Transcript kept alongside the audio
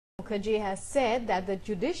Mukherjee has said that the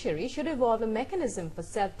judiciary should evolve a mechanism for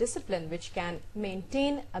self-discipline which can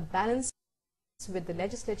maintain a balance with the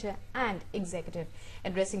legislature and executive.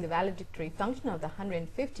 Addressing the valedictory function of the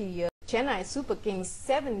 150-year Chennai Super Kings'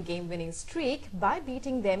 7-game winning streak by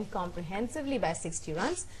beating them comprehensively by 60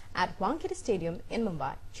 runs at Wankhede Stadium in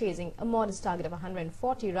Mumbai. Chasing a modest target of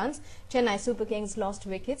 140 runs, Chennai Super Kings lost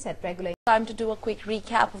wickets at regular. Time to do a quick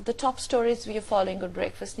recap of the top stories we are following on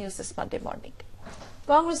Breakfast News this Monday morning.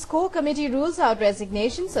 Congress Core Committee rules out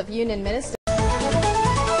resignations of Union Minister.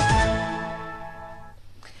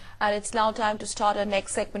 And it's now time to start our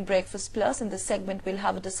next segment, Breakfast Plus. In this segment, we'll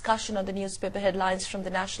have a discussion on the newspaper headlines from the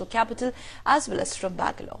national capital as well as from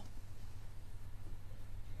Bangalore.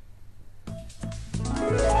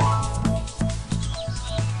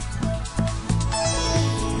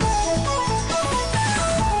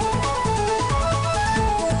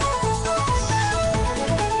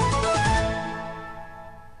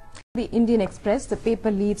 The Indian Express, the paper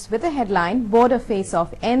leads with a headline, border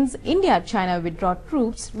face-off ends, India-China withdraw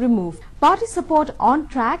troops removed. Party support on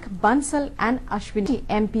track, Bansal and Ashwini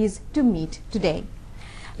MPs to meet today.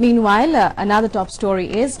 Meanwhile, another top story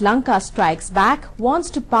is Lanka strikes back, wants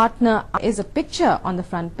to partner. Is a picture on the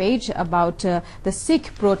front page about the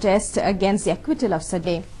Sikh protest against the acquittal of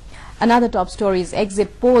Sadeh. Another top story is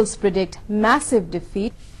exit polls predict massive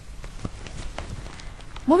defeat.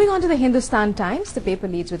 Moving on to the Hindustan Times, the paper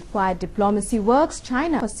leads with quiet diplomacy works,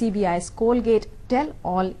 China for CBI's Colgate tell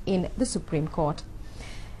all in the Supreme Court.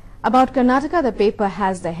 About Karnataka, the paper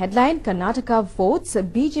has the headline, Karnataka votes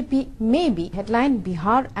BJP maybe. Headline,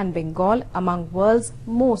 Bihar and Bengal among world's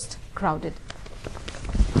most crowded.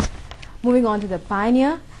 Moving on to the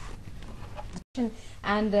Pioneer.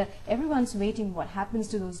 And everyone's waiting what happens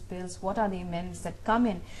to those bills, what are the amendments that come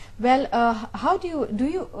in. Well, how do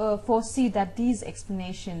you foresee that these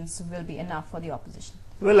explanations will be enough for the opposition?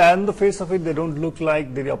 Well, on the face of it, they don't look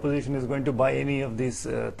like the opposition is going to buy any of these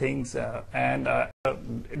things, and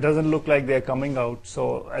it doesn't look like they're coming out.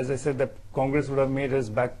 So, as I said, that Congress would have made us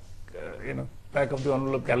back, back of the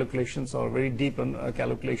envelope calculations or very deep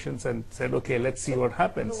calculations and said, okay, let's see what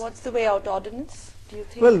happens. So what's the way out ordinance, do you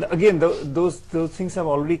think? Well, again, those things have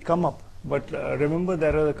already come up. But remember,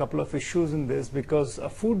 there are a couple of issues in this because a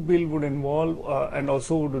food bill would involve and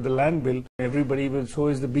also with the land bill. Everybody will, so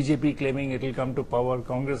is the BJP claiming it will come to power.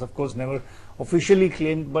 Congress, of course, never officially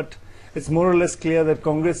claimed, but it's more or less clear that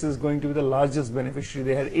Congress is going to be the largest beneficiary.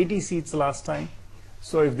 They had 80 seats last time.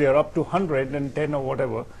 So if they are up to 110 or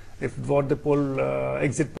whatever, if what the poll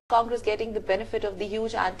exit. Congress getting the benefit of the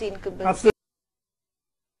huge anti-incumbency. Absolutely.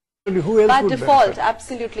 Who else by would default, benefit?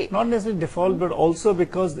 absolutely. Not necessarily default, but also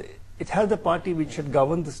because it has the party which should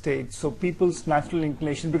govern the state. So people's natural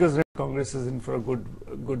inclination, because Congress is in for a good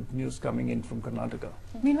news coming in from Karnataka.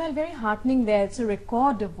 Meanwhile, very heartening there. It's a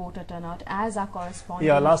record of voter turnout as our correspondent.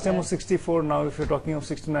 Yeah, last time was 64. Now, if you're talking of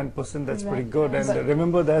 69%, that's pretty good. And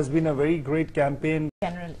remember, there has been a very great campaign.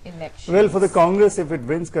 General election. Well, for the Congress, if it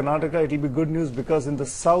wins Karnataka, it will be good news because in the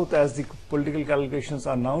south, as the political calculations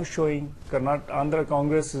are now showing, Andhra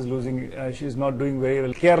Congress is losing. She is not doing very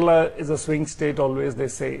well. Kerala is a swing state. Always they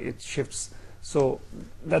say it shifts. So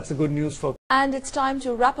that's a good news for. And it's time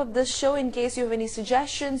to wrap up this show. In case you have any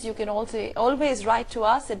suggestions, you can also always write to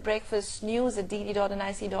us at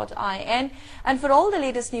breakfastnews@dd.nic.in. And for all the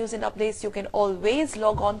latest news and updates, you can always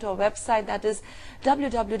log on to our website, that is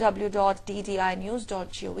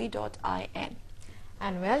www.ddinews.gov.in.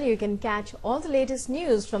 And well, you can catch all the latest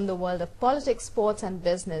news from the world of politics, sports and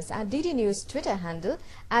business at DD News Twitter handle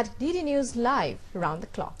at DD News Live round the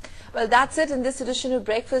clock. Well, that's it in this edition of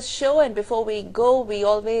Breakfast Show. And before we go, we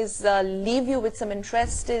always leave you with some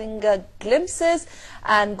interesting glimpses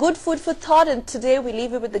and good food for thought. And today we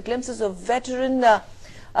leave you with the glimpses of veteran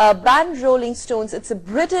band Rolling Stones. It's a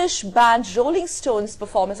British band, Rolling Stones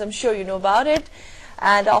performance. I'm sure you know about it.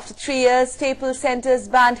 And after 3 years, Staples Center's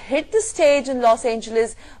band hit the stage in Los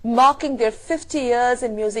Angeles, marking their 50 years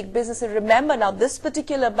in music business. And remember now, this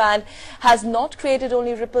particular band has not created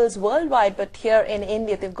only ripples worldwide, but here in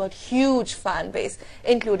India, they've got huge fan base,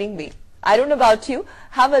 including me. I don't know about you.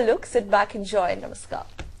 Have a look, sit back, enjoy. Namaskar.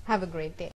 Have a great day.